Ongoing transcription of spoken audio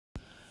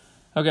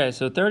Okay,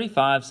 so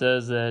 35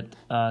 says that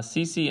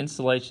CC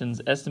Installation's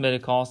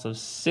estimated cost of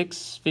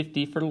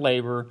 $650 for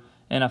labor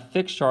and a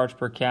fixed charge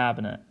per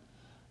cabinet.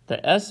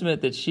 The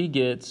estimate that she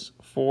gets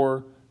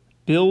for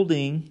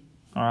building,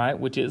 all right,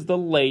 which is the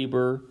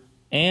labor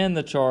and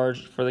the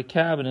charge for the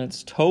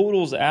cabinets,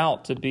 totals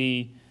out to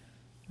be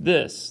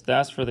this.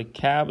 That's for the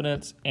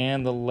cabinets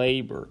and the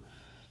labor.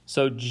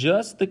 So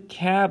just the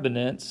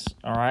cabinets,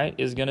 all right,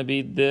 is going to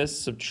be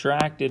this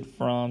subtracted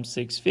from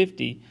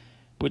 650,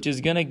 which is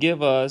going to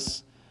give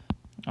us,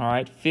 all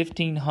right,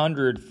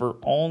 $1,500 for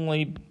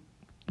only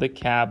the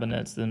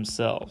cabinets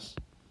themselves,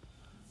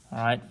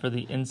 all right, for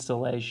the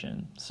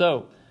installation.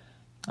 So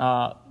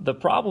the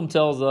problem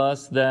tells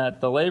us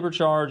that the labor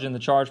charge and the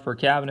charge per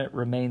cabinet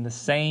remain the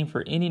same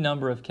for any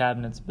number of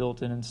cabinets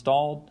built and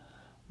installed.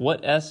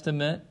 What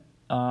estimate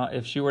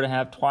if she were to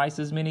have twice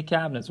as many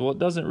cabinets? Well, it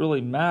doesn't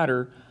really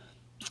matter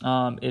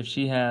if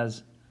she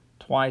has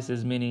twice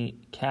as many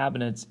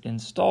cabinets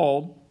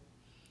installed,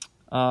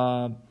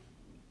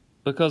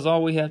 because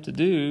all we have to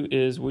do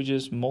is we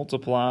just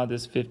multiply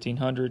this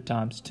 1,500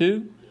 times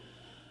 2.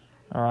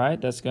 All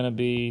right, that's going to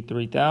be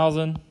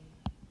 3,000.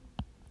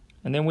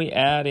 And then we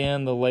add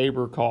in the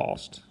labor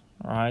cost.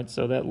 All right,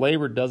 so that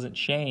labor doesn't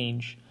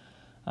change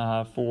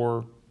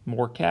for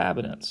more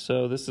cabinets.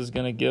 So this is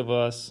going to give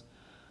us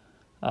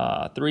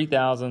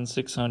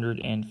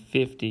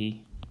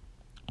 3,650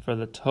 for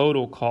the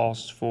total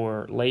cost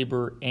for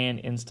labor and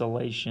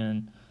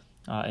installation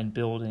in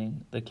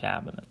building the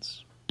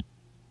cabinets.